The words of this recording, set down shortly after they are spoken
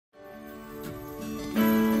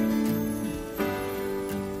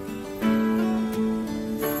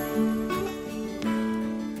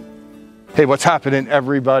Hey, what's happening,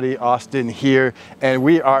 everybody? Austin here, and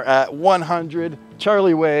we are at 100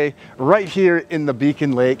 Charlie Way, right here in the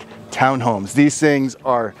Beacon Lake townhomes. These things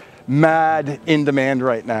are mad in demand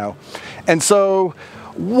right now. And so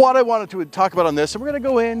what I wanted to talk about on this, and we're gonna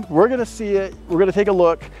go in, we're gonna see it, we're gonna take a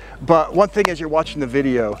look, but one thing as you're watching the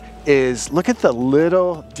video is look at the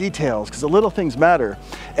little details, because the little things matter.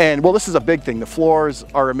 And well, this is a big thing. The floors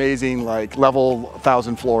are amazing, like level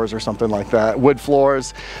 1,000 floors or something like that, wood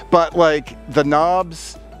floors, but like the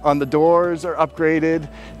knobs on the doors are upgraded.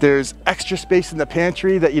 There's extra space in the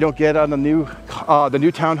pantry that you don't get on the new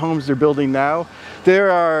townhomes they're building now.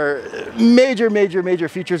 There are major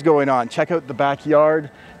features going on. Check out the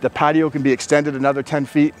backyard. The patio can be extended another 10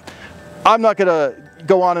 feet. I'm not gonna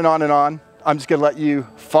go on and on and on. I'm just gonna let you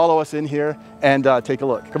follow us in here and take a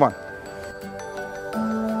look. Come on.